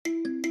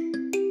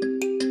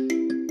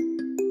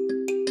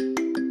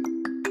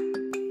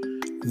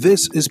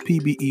This is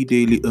PBE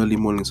Daily Early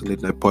Mornings and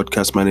Late Night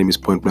Podcast. My name is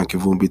Point Blank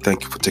Ivumbi.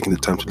 Thank you for taking the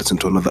time to listen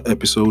to another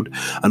episode.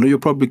 I know you're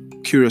probably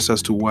curious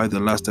as to why the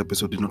last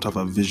episode did not have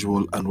a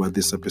visual and why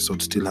this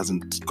episode still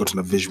hasn't gotten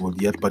a visual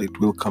yet, but it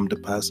will come to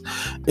pass.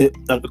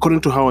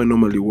 According to how I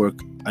normally work,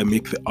 I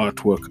make the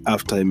artwork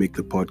after I make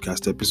the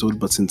podcast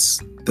episode, but since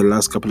the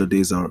last couple of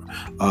days are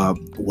a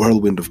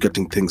whirlwind of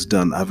getting things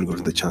done, I haven't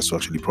gotten the chance to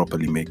actually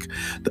properly make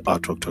the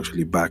artwork to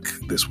actually back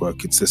this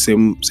work. It's the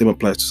same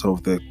applies to some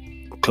of the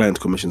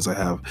client commissions I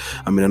have.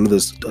 I mean, I know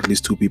there's at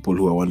least two people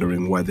who are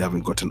wondering why they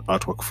haven't gotten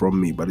artwork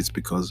from me, but it's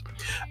because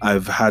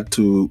I've had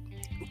to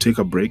take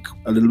a break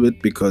a little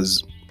bit,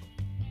 because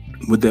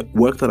with the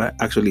work that I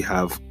actually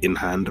have in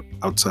hand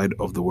outside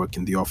of the work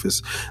in the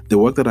office, the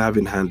work that I have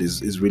in hand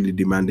is really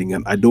demanding,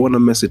 and I don't want to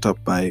mess it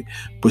up by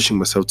pushing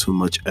myself too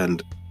much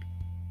and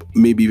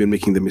maybe even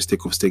making the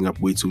mistake of staying up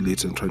way too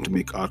late and trying to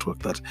make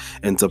artwork that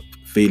ends up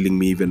failing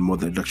me even more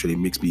than it actually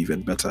makes me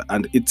even better.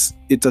 And it's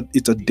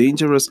a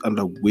dangerous and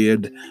a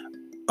weird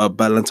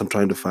balance I'm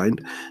trying to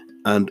find.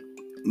 And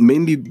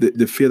mainly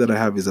the fear that I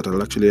have is that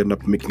I'll actually end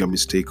up making a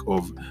mistake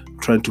of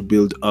trying to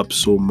build up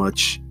so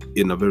much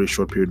in a very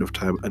short period of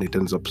time, and it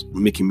ends up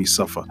making me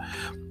suffer.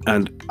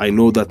 And I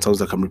know that sounds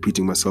like I'm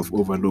repeating myself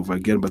over and over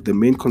again, but the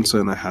main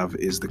concern I have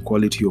is the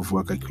quality of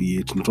work I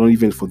create, not only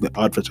even for the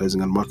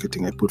advertising and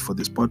marketing I put for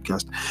this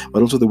podcast,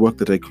 but also the work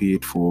that I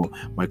create for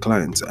my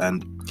clients.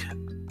 And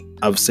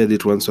I've said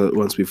it once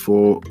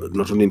before,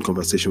 not only in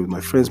conversation with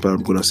my friends, but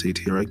I'm going to say it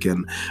here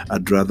again.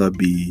 I'd rather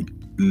be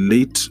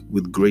late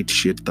with great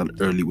shit than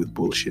early with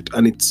bullshit.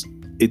 And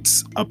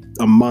it's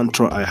a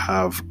mantra I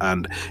have,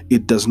 and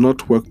it does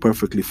not work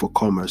perfectly for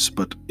commerce,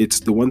 but it's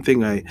the one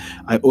thing I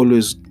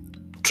always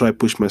try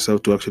push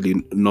myself to actually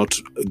not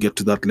get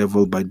to that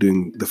level by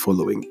doing the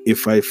following.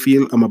 If I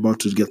feel I'm about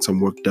to get some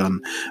work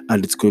done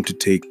and it's going to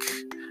take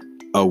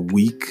a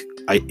week,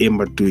 I aim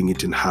at doing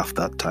it in half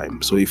that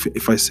time. So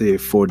if I say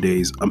 4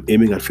 days, I'm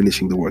aiming at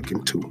finishing the work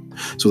in 2,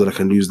 so that I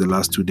can use the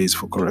last 2 days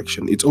for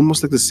correction. It's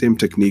almost like the same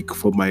technique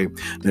for my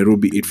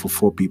Nairobi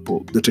 844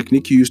 people. The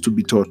technique you used to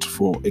be taught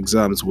for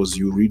exams was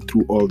you read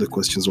through all the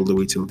questions all the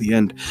way till the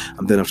end,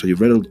 and then after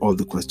you've read all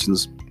the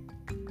questions,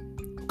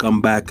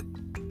 come back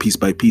piece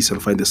by piece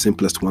and find the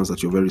simplest ones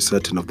that you're very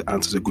certain of the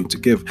answers you're going to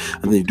give,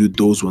 and then you do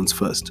those ones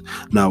first.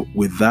 Now,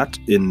 with that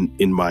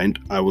in mind,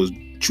 I was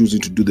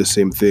choosing to do the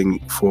same thing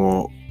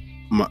for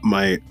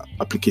my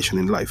application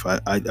in life.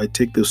 I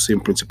take those same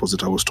principles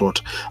that I was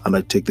taught and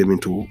I take them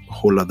into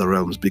whole other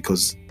realms,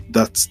 because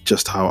that's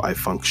just how I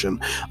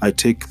function. I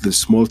take the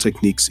small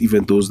techniques,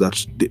 even those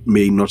that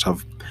may not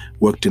have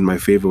worked in my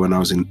favor when I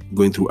was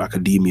going through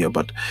academia,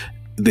 but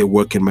they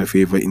work in my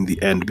favor in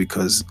the end,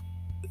 because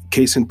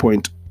case in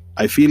point,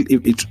 I feel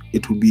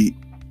it would be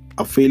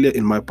a failure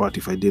in my part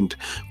if I didn't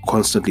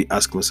constantly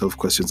ask myself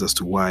questions as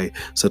to why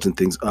certain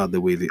things are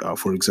the way they are.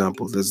 For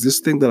example, there's this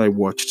thing that I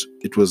watched.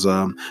 It was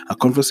a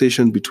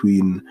conversation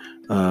between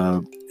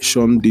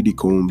Sean Diddy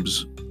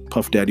Combs,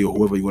 Puff Daddy, or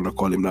whoever you want to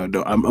call him now.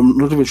 I'm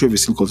not even sure if he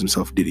still calls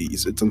himself Diddy.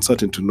 It's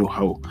uncertain to know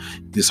how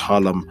this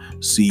Harlem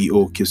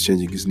CEO keeps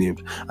changing his name.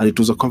 And it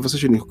was a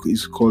conversation.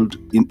 It's called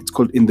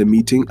In the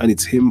Meeting, and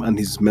it's him and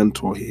his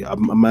mentor here, a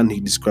man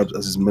he describes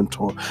as his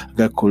mentor, a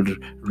guy called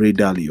Ray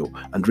Dalio.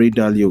 And Ray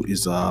Dalio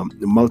is a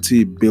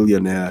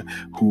multi-billionaire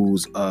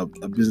who's a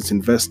business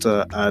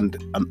investor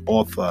and an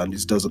author, and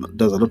he does a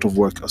lot of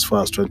work as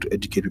far as trying to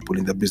educate people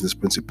in their business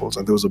principles.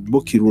 And there was a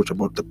book he wrote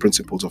about the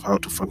principles of how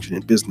to function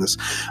in business.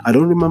 I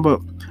don't remember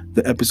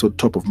the episode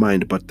top of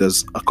mind, but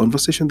there's a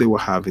conversation they were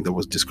having that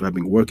was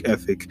describing work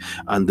ethic,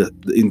 and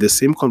in the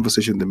same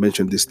conversation they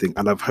mentioned this thing,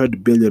 and I've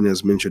heard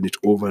billionaires mention it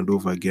over and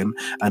over again,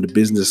 and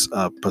business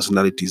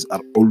personalities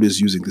are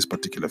always using this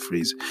particular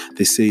phrase.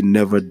 They say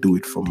never do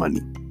it for money.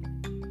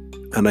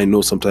 And I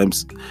know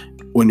sometimes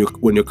when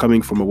you're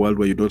coming from a world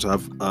where you don't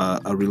have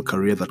a real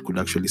career that could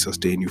actually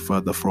sustain you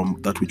further from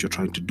that which you're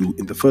trying to do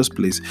in the first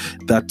place,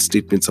 that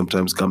statement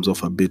sometimes comes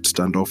off a bit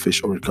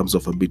standoffish, or it comes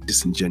off a bit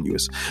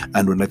disingenuous.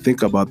 And when I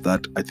think about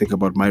that, I think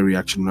about my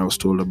reaction when I was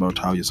told about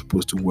how you're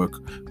supposed to work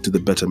to the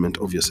betterment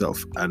of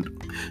yourself. And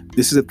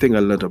this is a thing I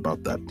learned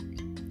about that.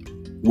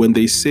 When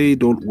they say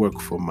don't work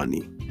for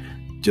money,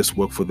 just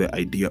work for the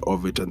idea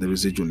of it, and the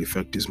residual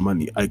effect is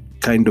money, I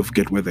kind of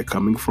get where they're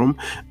coming from,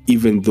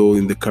 even though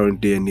in the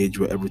current day and age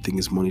where everything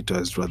is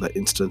monetized rather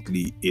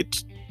instantly,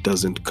 it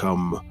doesn't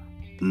come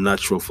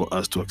natural for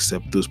us to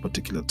accept those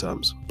particular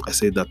terms. I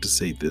say that to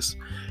say this.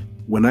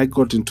 When I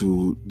got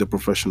into the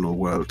professional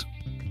world,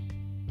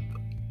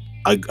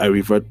 I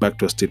revert back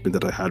to a statement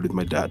that I had with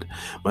my dad.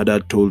 My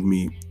dad told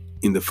me,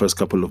 in the first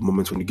couple of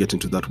moments when you get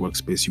into that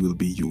workspace, you will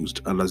be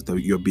used. And as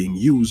you're being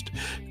used,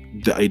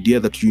 the idea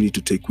that you need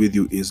to take with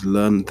you is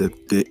learn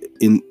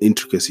the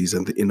intricacies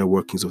and the inner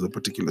workings of the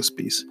particular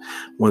space.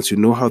 Once you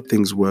know how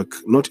things work,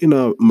 not in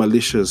a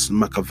malicious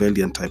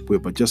Machiavellian type way,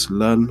 but just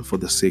learn for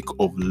the sake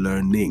of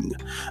learning.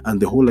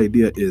 And the whole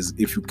idea is,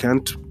 if you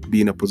can't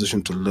be in a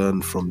position to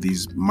learn from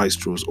these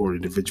maestros or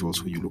individuals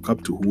who you look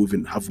up to, who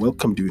even have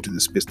welcomed you into the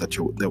space that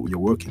you're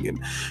working in,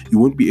 you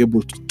won't be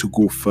able to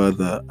go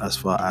further as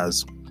far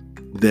as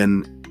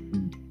then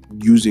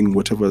using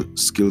whatever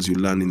skills you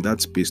learn in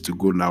that space to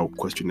go now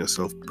question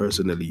yourself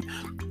personally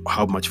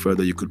how much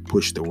further you could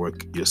push the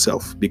work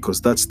yourself,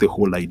 because that's the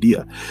whole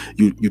idea.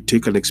 You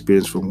take an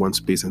experience from one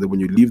space, and then when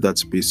you leave that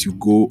space, you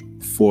go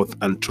forth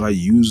and try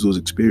use those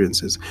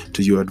experiences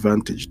to your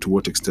advantage. To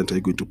what extent are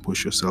you going to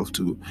push yourself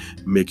to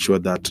make sure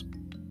that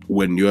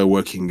when you're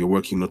working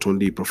not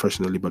only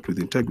professionally but with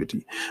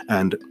integrity?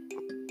 And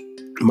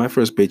my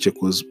first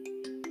paycheck was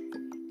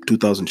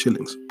 2,000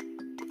 shillings.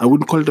 I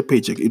wouldn't call it a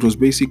paycheck. It was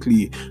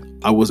basically,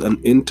 I was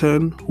an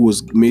intern who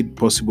was made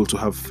possible to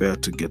have fare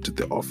to get to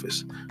the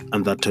office,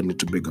 and that turned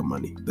into bigger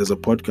money. There's a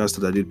podcast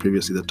that I did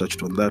previously that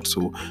touched on that,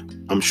 so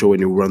I'm sure when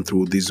you run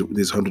through these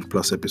 100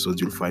 plus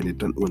episodes, you'll find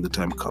it when the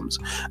time comes.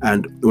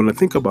 And when I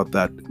think about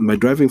that, my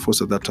driving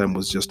force at that time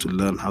was just to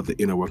learn how the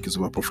inner workings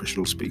of a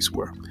professional space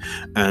were.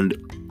 And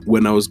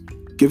when I was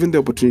given the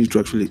opportunity to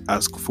actually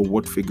ask for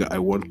what figure I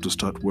want to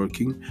start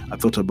working, I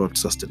thought about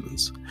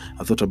sustenance.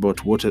 I thought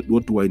about what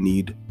do I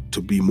need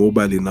to be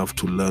mobile enough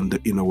to learn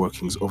the inner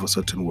workings of a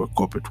certain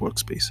corporate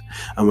workspace.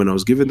 And when I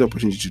was given the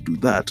opportunity to do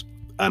that,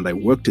 and I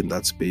worked in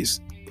that space,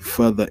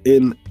 further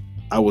in,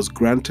 I was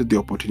granted the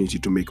opportunity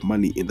to make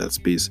money in that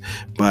space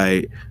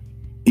by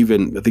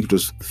even, I think it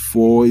was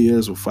 4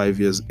 years or 5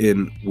 years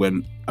in,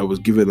 when I was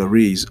given a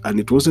raise. And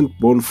it wasn't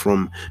born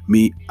from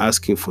me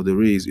asking for the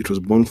raise. It was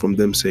born from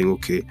them saying,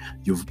 okay,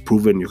 you've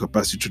proven your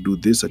capacity to do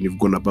this and you've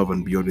gone above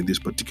and beyond in this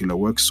particular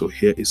work. So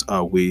here is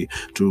our way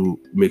to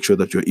make sure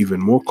that you're even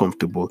more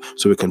comfortable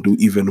so we can do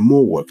even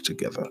more work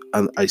together.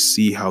 And I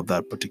see how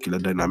that particular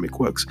dynamic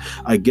works.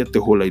 I get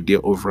the whole idea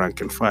of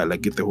rank and file. I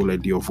get the whole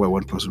idea of why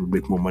one person would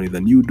make more money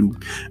than you do.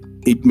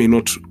 It may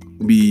not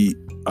be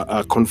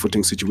a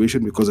comforting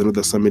situation, because I know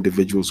there's some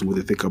individuals who, when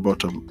they think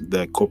about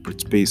their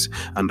corporate space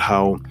and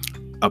how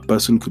a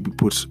person could be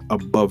put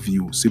above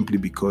you simply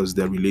because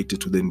they're related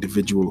to the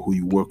individual who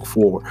you work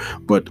for.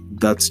 But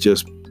that's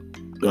just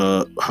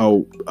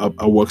how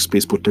a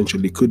workspace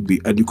potentially could be.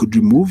 And you could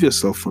remove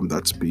yourself from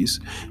that space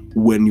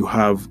when you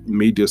have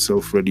made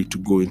yourself ready to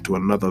go into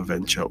another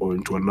venture or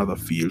into another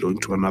field or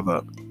into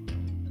another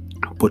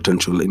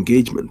potential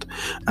engagement.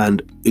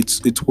 And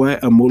it's why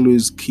I'm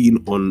always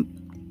keen on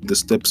the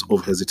steps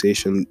of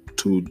hesitation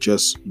to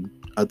just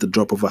at the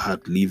drop of a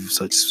hat leave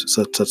such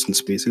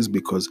spaces,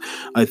 because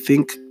I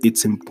think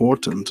it's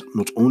important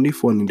not only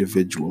for an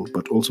individual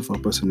but also for a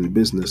person in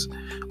business,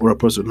 or a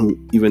person who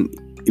even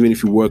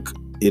if you work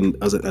in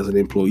as an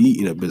employee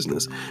in a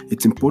business,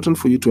 it's important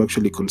for you to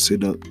actually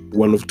consider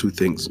one of two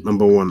things.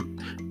 Number one,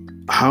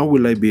 how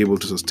will I be able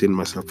to sustain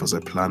myself as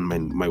I plan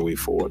my way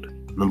forward?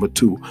 Number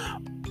two,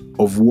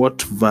 of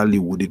what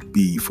value would it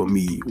be for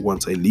me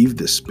once I leave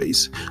this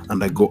space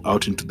and I go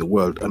out into the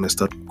world and I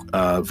start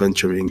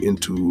venturing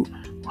into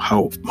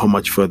how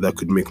much further I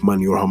could make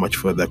money or how much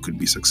further I could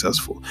be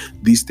successful.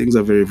 These things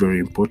are very, very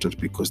important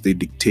because they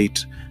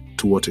dictate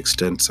to what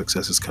extent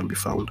successes can be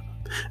found.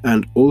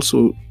 And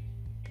also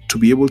to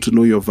be able to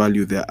know your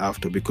value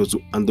thereafter, because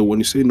when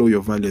you say know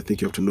your value, I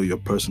think you have to know your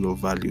personal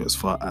value as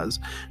far as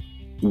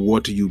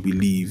what you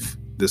believe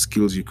the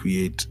skills you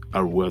create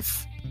are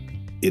worth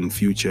in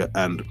future.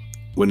 And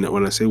when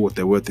I say what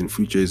they're worth in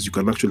future, is you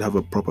can actually have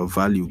a proper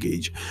value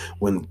gauge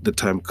when the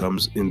time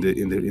comes in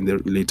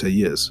the later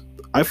years.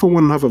 I, for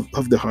one,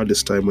 have the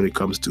hardest time when it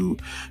comes to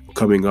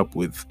coming up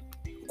with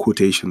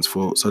quotations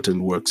for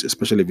certain works,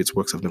 especially if it's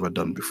works I've never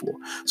done before.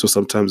 So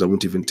sometimes I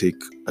won't even take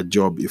a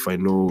job if I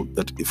know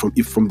that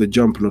if from the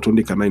jump, not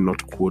only can I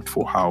not quote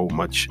for how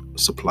much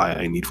supply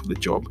I need for the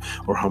job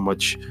or how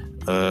much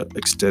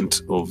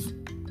extent of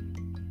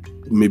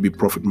maybe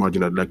profit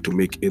margin I'd like to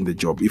make in the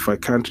job. If I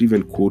can't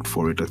even quote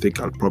for it, I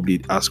think I'll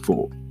probably ask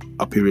for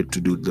a period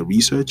to do the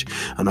research.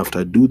 And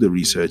after I do the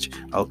research,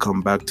 I'll come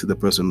back to the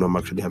person who I'm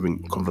actually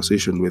having a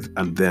conversation with,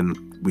 and then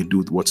we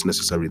do what's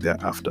necessary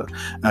thereafter.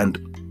 And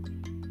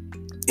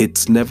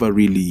it's never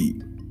really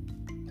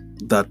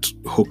that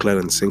hook, line,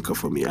 and sinker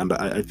for me. And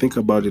I think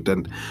about it,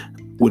 and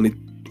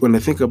when I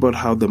think about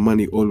how the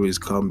money always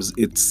comes,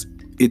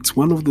 it's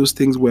one of those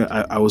things where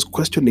I was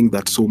questioning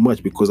that so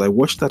much, because I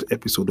watched that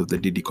episode of the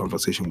Diddy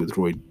Conversation with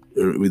Ray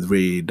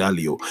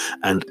Dalio,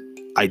 and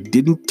I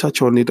didn't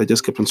touch on it. I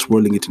just kept on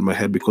swirling it in my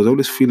head, because I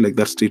always feel like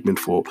that statement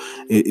for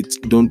it's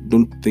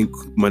don't think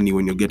money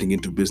when you're getting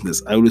into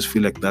business. I always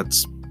feel like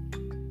that's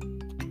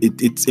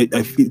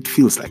it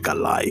feels like a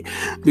lie,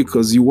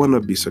 because you want to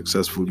be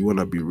successful, you want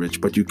to be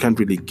rich, but you can't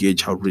really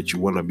gauge how rich you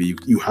want to be.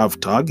 You have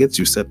targets,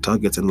 you set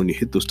targets, and when you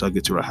hit those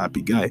targets, you're a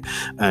happy guy.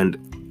 And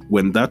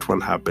when that one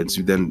happens,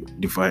 you then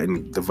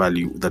define the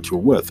value that you're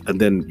worth.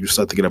 And then you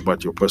start thinking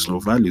about your personal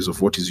values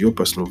of what is your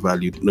personal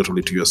value, not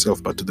only to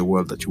yourself, but to the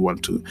world that you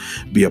want to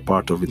be a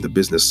part of in the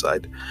business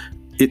side.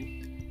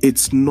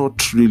 It's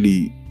not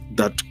really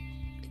that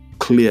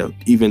clear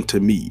even to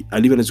me.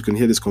 And even as you can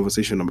hear this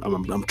conversation,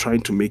 I'm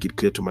trying to make it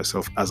clear to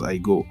myself as I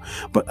go.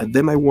 But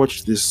then I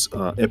watched this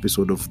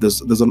episode of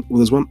there's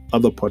one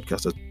other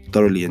podcast that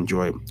thoroughly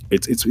enjoy.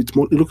 It's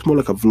more, it looks more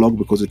like a vlog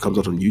because it comes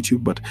out on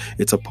YouTube, but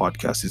it's a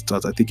podcast. It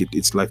starts, I think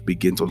its life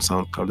begins on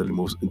SoundCloud and it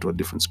moves into a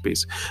different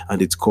space,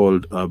 and it's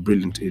called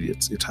Brilliant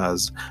Idiots. It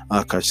has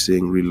Akash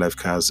Singh, Real Life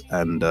Kaz,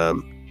 and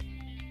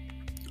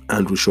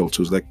Andrew Schultz,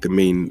 who's like the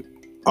main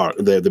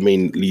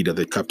leader,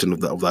 the captain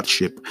of that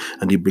ship,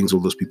 and he brings all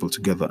those people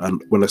together.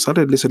 And when I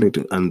started listening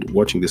to and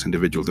watching this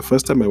individual, the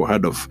first time I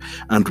heard of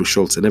Andrew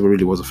Schultz, I never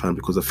really was a fan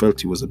because I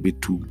felt he was a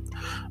bit too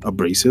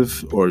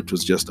abrasive, or it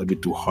was just a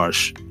bit too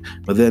harsh.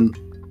 But then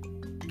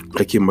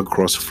I came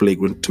across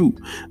Flagrant 2,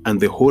 and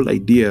the whole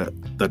idea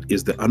that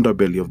is the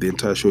underbelly of the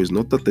entire show is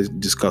not that they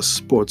discuss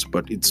sports,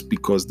 but it's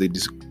because they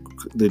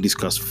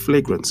discuss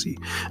flagrancy.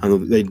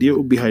 And the idea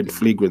behind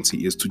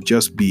flagrancy is to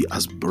just be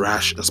as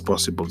brash as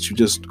possible, to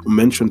just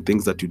mention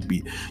things that you'd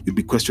be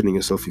questioning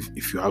yourself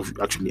if you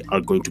actually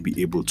are going to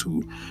be able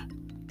to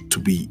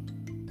be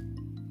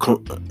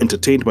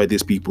entertained by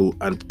these people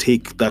and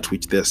take that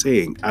which they're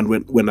saying. And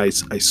when I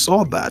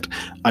saw that,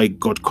 I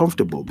got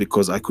comfortable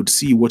because I could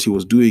see what he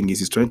was doing is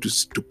he's trying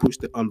to push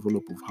the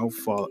envelope of how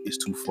far is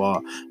too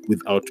far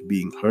without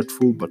being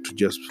hurtful, but to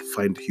just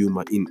find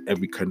humor in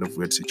every kind of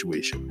weird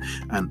situation.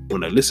 And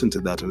when I listened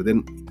to that, and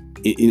then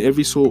in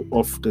every so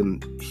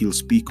often he'll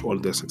speak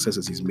on the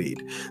successes he's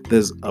made.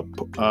 There's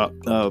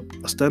a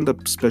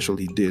stand-up special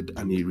he did,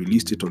 and he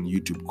released it on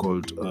YouTube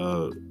called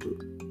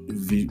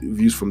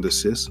Views from the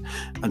Sis,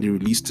 and he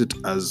released it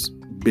as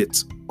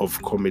bits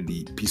of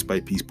comedy, piece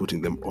by piece,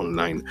 putting them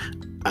online.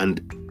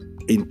 And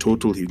in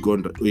total, he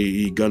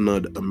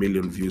garnered 1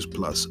 million views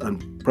plus.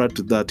 And prior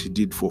to that, he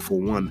did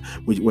 441,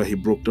 where he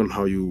broke down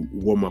how you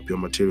warm up your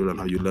material and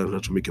how you learn how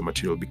to make your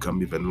material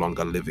become even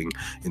longer living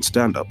in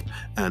stand-up.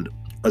 And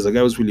as a guy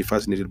who was really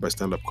fascinated by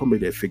stand-up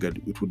comedy, I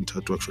figured it wouldn't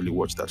hurt to actually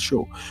watch that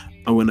show.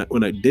 And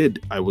when I did,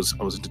 I was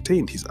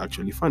entertained. He's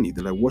actually funny.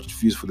 Then I watched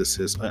Views for the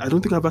Sis. I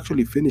don't think I've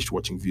actually finished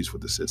watching Views for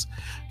the Sis,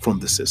 from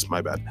the Sis,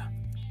 my bad.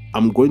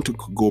 I'm going to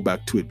go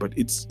back to it, but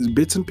it's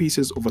bits and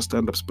pieces of a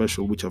stand-up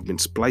special which have been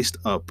spliced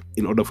up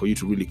in order for you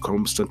to really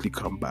constantly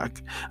come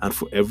back. And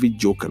for every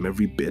joke and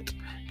every bit,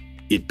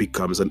 it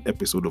becomes an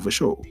episode of a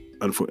show.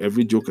 And for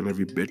every joke and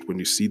every bit, when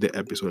you see the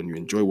episode and you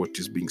enjoy what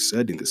is being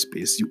said in the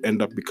space, you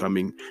end up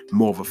becoming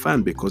more of a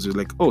fan because you're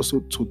like, oh, so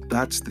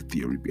that's the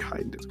theory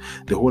behind it.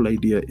 The whole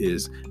idea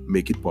is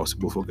make it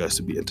possible for guys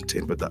to be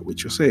entertained by that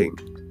which you're saying.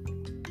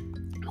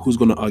 Who's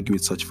going to argue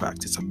with such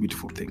facts? It's a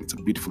beautiful thing. It's a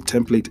beautiful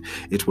template.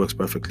 It works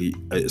perfectly,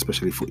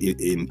 especially for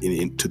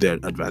in to their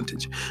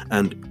advantage.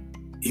 And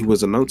he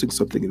was announcing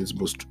something in his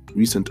most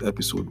recent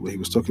episode where he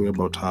was talking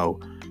about how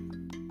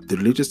the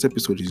latest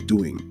episode he's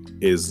doing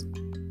is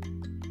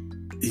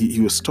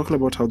he was talking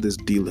about how this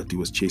deal that he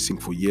was chasing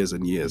for years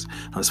and years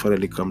has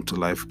finally come to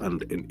life,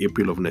 and in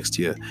April of next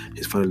year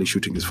he's finally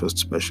shooting his first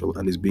special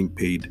and he's being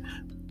paid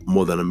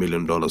more than $1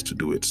 million to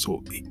do it.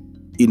 So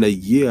in a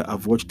year,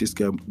 I've watched this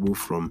guy move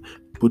from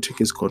putting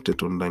his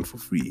content online for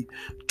free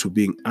to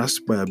being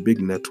asked by a big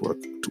network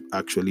to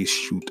actually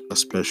shoot a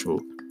special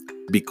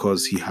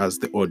because he has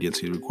the audience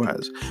he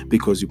requires.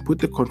 Because you put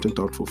the content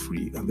out for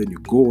free and then you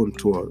go on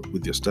tour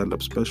with your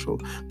stand-up special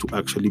to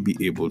actually be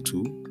able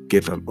to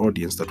get an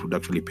audience that would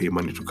actually pay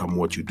money to come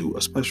watch you do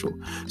a special.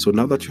 So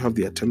now that you have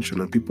the attention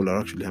and people are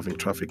actually having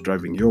traffic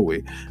driving your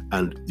way,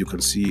 and you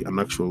can see an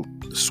actual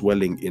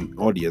swelling in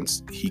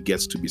audience, he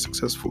gets to be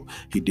successful.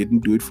 He didn't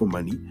do it for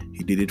money,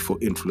 he did it for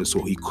influence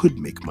so he could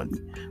make money.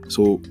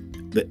 So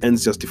the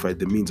ends justified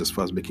the means as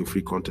far as making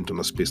free content on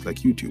a space like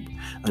YouTube,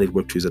 and it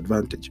worked to his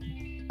advantage.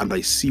 And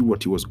I see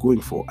what he was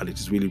going for, and it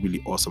is really,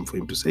 really awesome for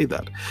him to say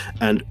that.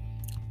 And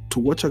to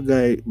watch a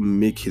guy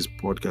make his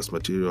podcast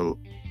material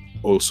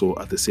also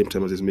at the same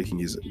time as he's making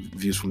his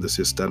Views from the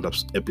Sis stand-up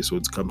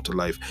episodes come to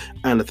life,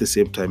 and at the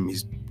same time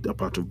he's a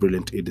part of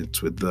Brilliant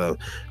Idiots with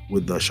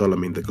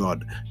Charlemagne the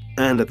God,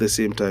 and at the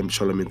same time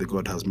Charlemagne the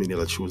God has many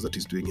other shows that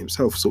he's doing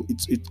himself. So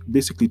it's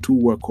basically two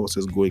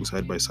workhorses going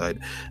side by side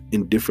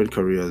in different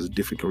careers,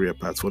 different career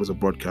paths. One is a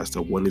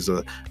broadcaster, one is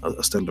a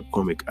stand-up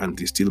comic, and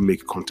they still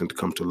make content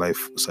come to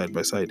life side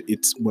by side.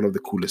 It's one of the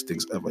coolest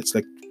things ever. It's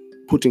like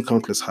putting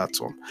countless hats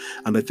on.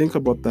 And I think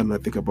about that, and I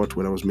think about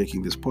when I was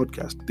making this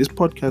podcast. This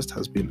podcast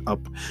has been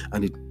up,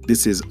 and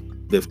this is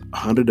the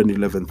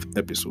 111th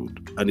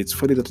episode. And it's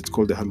funny that it's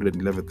called the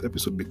 111th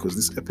episode because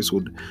this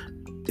episode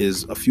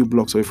is a few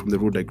blocks away from the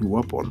road I grew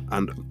up on.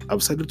 And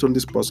I've said it on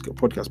this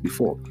podcast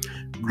before.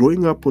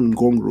 Growing up on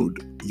Ngong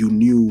Road, you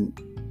knew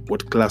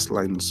what class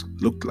lines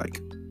looked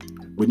like.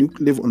 When you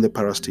live on the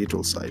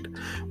parastatal side,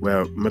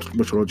 where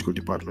meteorological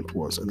department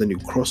was, and then you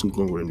cross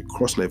Ngong Road and you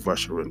cross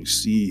Naivasha Road and you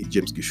see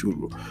James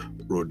Gishuru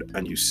Road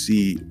and you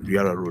see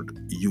Riara Road,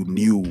 you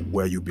knew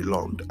where you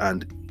belonged.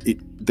 And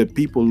the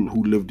people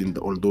who lived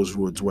on those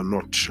roads were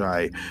not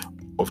shy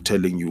of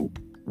telling you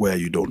where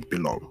you don't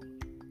belong.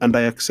 And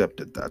I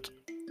accepted that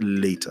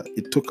later.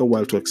 It took a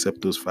while to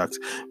accept those facts,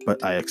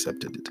 but I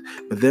accepted it.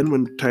 But then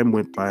when time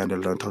went by and I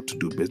learned how to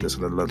do business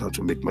and I learned how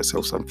to make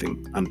myself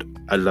something, and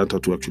I learned how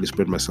to actually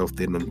spread myself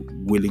thin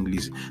and willingly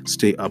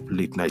stay up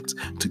late nights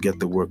to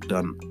get the work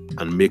done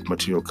and make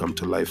material come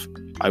to life,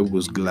 I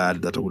was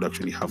glad that I would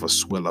actually have a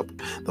swell up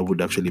that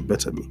would actually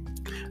better me.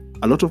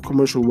 A lot of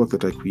commercial work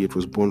that I create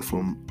was born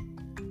from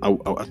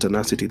a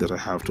tenacity that I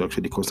have to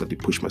actually constantly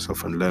push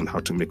myself and learn how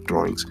to make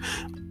drawings.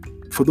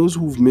 For those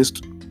who've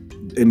missed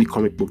any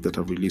comic book that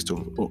I've released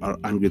or are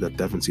angry that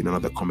they haven't seen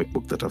another comic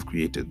book that I've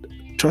created,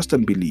 trust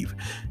and believe.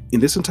 In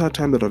this entire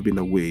time that I've been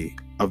away,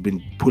 I've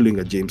been pulling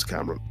a James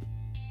Cameron,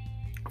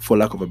 for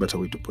lack of a better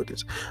way to put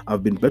it.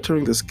 I've been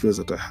bettering the skills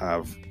that I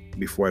have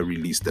before I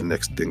release the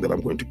next thing that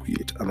I'm going to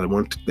create. And I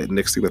want the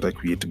next thing that I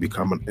create to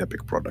become an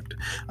epic product.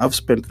 I've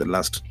spent the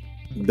last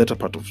better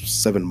part of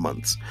 7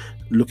 months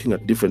looking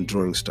at different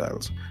drawing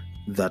styles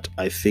that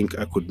I think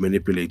I could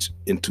manipulate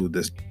into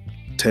the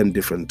 10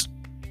 different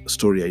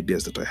story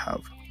ideas that I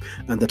have.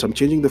 And that I'm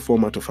changing the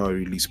format of how I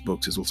release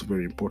books is also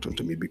very important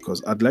to me,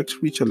 because I'd like to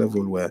reach a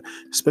level where,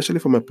 especially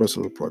for my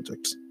personal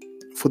projects,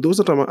 for those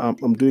that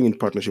I'm doing in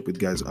partnership with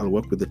guys, I'll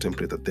work with the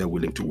template that they're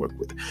willing to work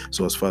with.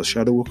 So as far as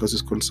Shadow Walkers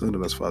is concerned,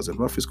 and as far as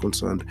Rough is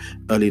concerned,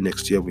 early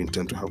next year we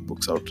intend to have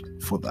books out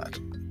for that,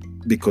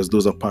 because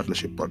those are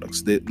partnership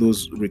products.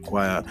 Those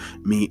require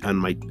me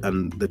and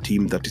the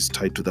team that is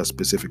tied to that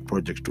specific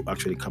project to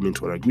actually come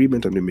into an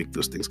agreement, and we make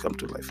those things come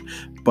to life.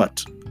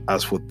 But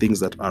as for things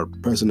that are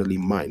personally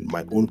mine,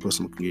 my own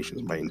personal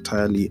creations, my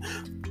entirely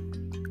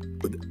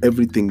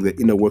everything, the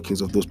inner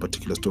workings of those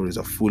particular stories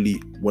are fully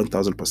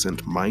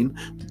 1000% mine.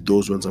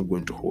 Those ones I'm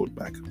going to hold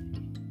back.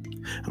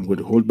 I'm going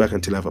to hold back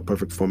until I have a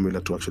perfect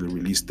formula to actually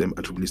release them,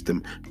 and to release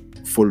them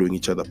following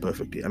each other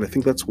perfectly. And I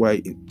think that's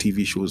why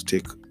TV shows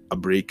take a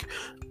break,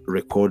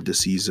 record the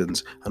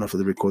seasons, and after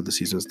they record the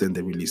seasons, then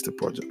they release the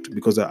project.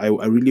 Because I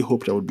really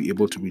hoped I would be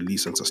able to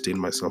release and sustain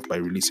myself by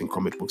releasing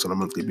comic books on a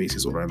monthly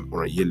basis or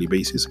on a yearly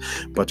basis,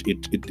 but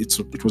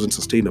it wasn't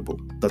sustainable.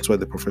 That's why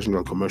the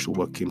professional commercial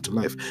work came to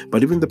life.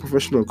 But even the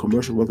professional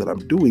commercial work that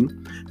I'm doing,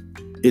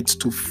 it's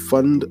to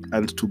fund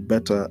and to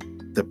better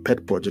the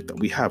pet project that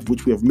we have,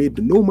 which we have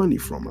made no money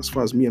from. As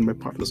far as me and my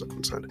partners are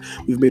concerned,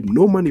 we've made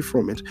no money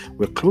from it.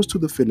 We're close to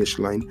the finish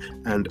line,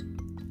 and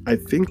I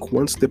think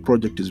once the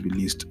project is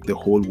released, the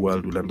whole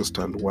world will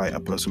understand why a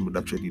person would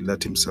actually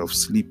let himself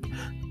sleep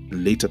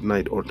late at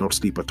night, or not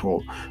sleep at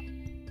all,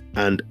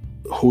 and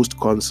host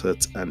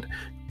concerts and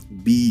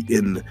be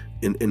in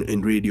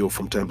radio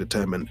from time to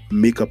time, and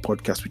make a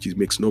podcast which he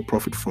makes no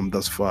profit from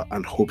thus far,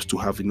 and hopes to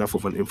have enough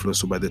of an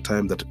influence so by the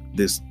time that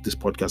this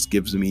podcast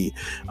gives me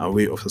a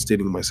way of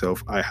sustaining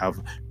myself, I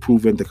have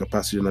proven the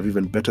capacity, and I've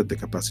even bettered the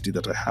capacity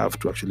that I have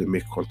to actually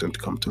make content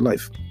come to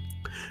life.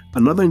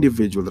 Another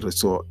individual that I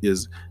saw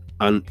is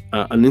an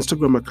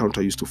Instagram account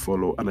I used to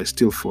follow, and I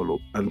still follow,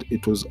 and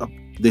it was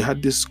they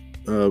had this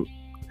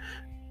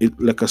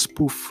like a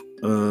spoof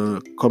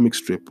comic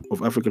strip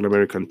of African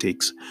American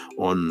takes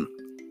on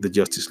the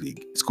Justice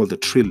League. It's called the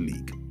Trill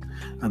League,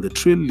 and the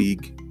Trill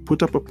League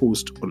put up a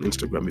post on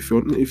Instagram.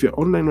 If you're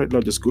online right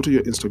now, just go to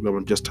your Instagram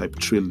and just type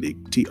Trill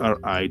League,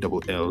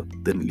 TRILL,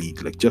 then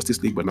League, like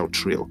Justice League, but now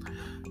Trill,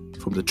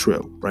 from the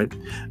trail, right?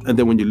 And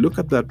then when you look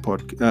at that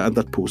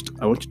post,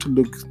 I want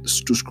you to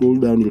scroll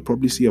down. You'll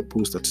probably see a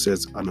post that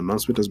says an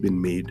announcement has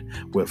been made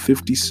where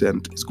 50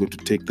 Cent is going to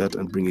take that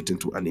and bring it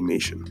into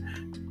animation.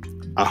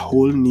 A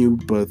whole new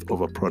birth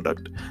of a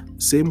product,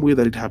 same way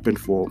that it happened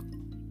for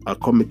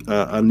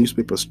a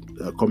newspaper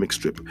comic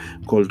strip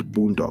called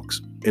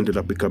Boondocks, ended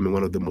up becoming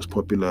one of the most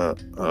popular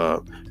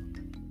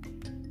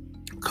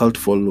cult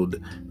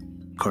followed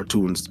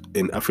cartoons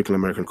in African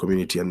American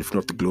community, and if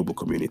not the global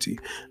community.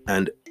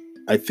 And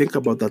I think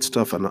about that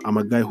stuff, and I'm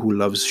a guy who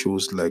loves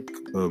shows like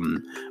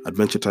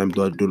Adventure Time,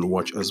 though I don't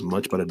watch as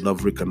much, but I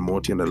love Rick and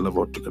Morty, and I love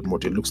what Rick and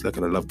Morty looks like,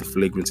 and I love the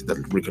flagrancy that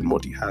Rick and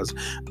Morty has.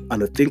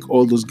 And I think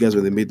all those guys,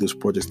 when they made those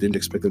projects, they didn't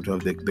expect them to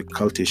have the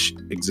cultish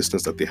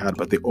existence that they had,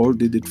 but they all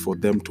did it for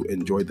them to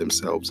enjoy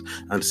themselves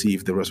and see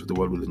if the rest of the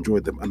world will enjoy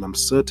them. And I'm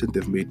certain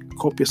they've made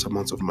copious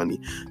amounts of money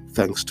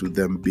thanks to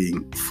them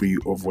being free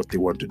of what they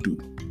want to do.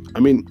 I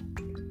mean,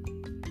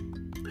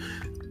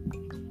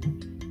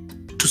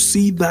 to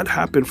see that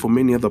happen for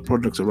many other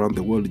products around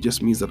the world, it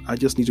just means that I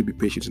just need to be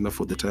patient enough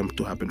for the time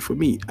to happen for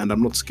me. And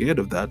I'm not scared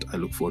of that. I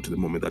look forward to the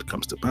moment that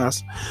comes to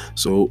pass.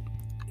 So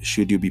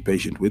should you be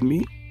patient with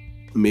me,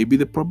 maybe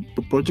the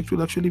project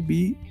will actually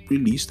be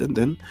released, and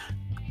then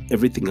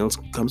everything else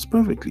comes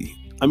perfectly.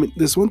 I mean,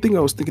 there's one thing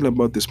I was thinking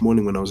about this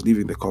morning when I was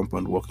leaving the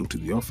compound, walking to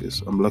the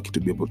office. I'm lucky to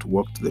be able to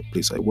walk to the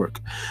place I work.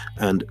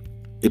 And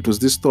it was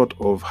this thought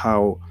of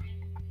how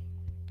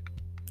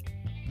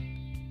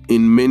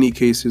in many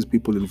cases,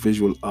 people in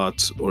visual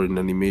arts or in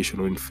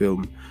animation or in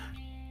film,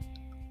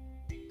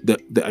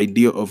 the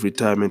idea of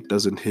retirement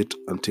doesn't hit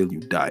until you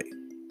die.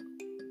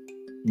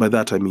 By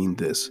that I mean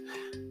this.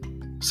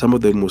 Some of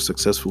the most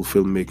successful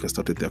filmmakers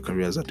started their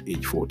careers at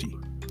age 40,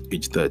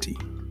 age 30,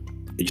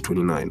 age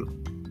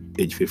 29,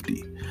 age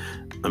 50.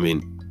 I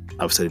mean,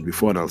 I've said it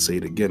before and I'll say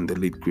it again. The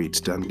late great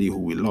Stan Lee, who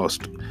we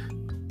lost,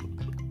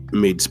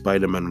 made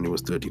Spider-Man when he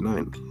was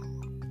 39.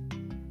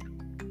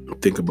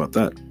 Think about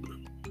that.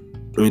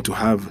 I mean, to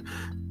have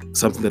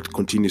something that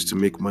continues to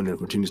make money and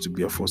continues to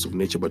be a force of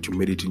nature, but you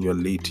made it in your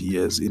late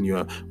years, in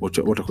your what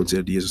are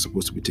considered years, you're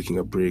supposed to be taking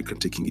a break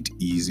and taking it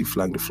easy,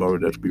 flying to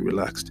Florida to be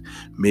relaxed.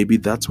 Maybe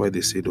that's why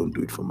they say don't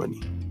do it for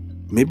money.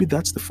 Maybe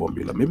that's the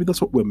formula. Maybe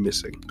that's what we're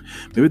missing.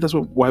 Maybe that's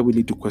why we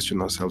need to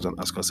question ourselves and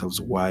ask ourselves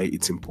why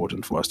it's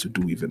important for us to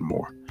do even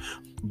more.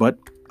 But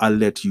I'll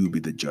let you be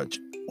the judge.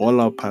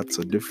 All our paths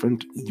are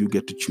different. You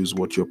get to choose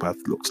what your path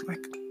looks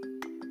like.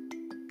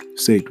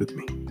 Say it with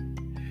me.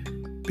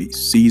 Be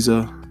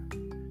Caesar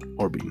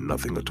or be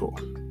nothing at all.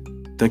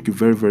 Thank you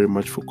very, very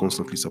much for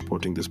constantly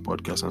supporting this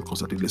podcast and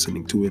constantly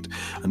listening to it,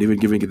 and even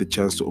giving it the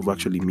chance of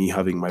actually me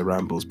having my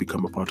rambles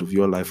become a part of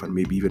your life, and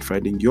maybe even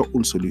finding your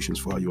own solutions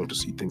for how you want to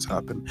see things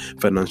happen,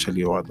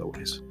 financially or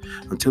otherwise.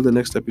 Until the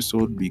next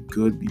episode, be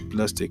good, be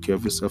blessed, take care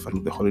of yourself,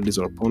 and the holidays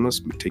are upon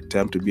us. Take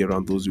time to be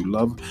around those you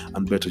love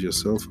and better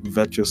yourself,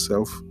 vet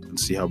yourself, and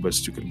see how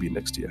best you can be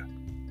next year.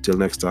 Till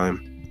next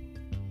time,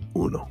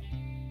 uno.